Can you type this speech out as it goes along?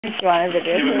You want a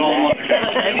videotape? It's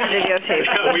videotape.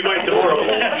 We might do horrible.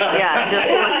 Yeah, just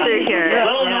look through here.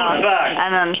 Little known fact.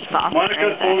 And then stop.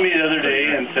 Monica phoned me the other day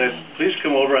and said, please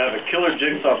come over, I have a killer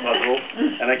jigsaw puzzle,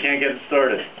 and I can't get it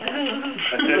started.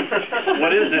 I said,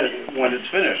 what is it when it's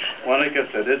finished? Monica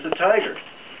said, it's a tiger.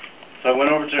 So I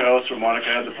went over to her house where Monica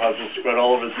had the puzzle spread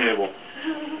all over the table.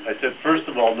 I said, first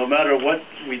of all, no matter what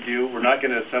we do, we're not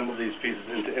going to assemble these pieces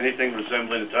into anything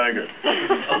resembling a tiger.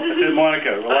 I said,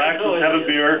 Monica, relax, let's have a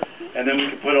beer, and then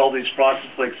we can put all these frosted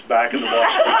flakes back in the box.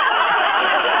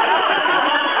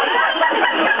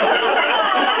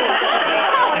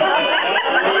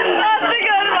 That's a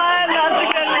good one. That's a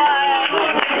good one.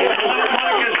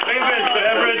 Monica's favorite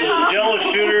beverage, Jello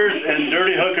shooters and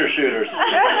dirty hooker shooters.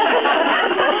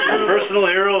 Her personal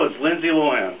hero is Lindsay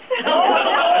Lohan.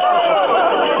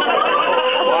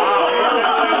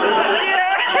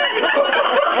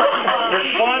 Her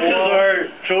sponsors are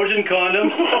Trojan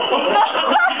condoms,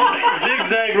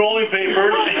 zigzag rolling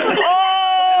papers,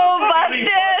 Oh, busted!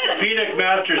 Pedic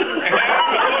mattresses.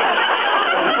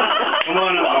 Come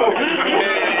on up,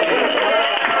 Monica.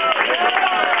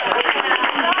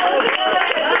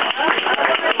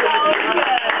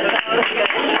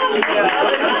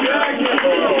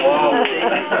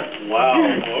 Wow.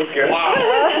 Okay. Wow.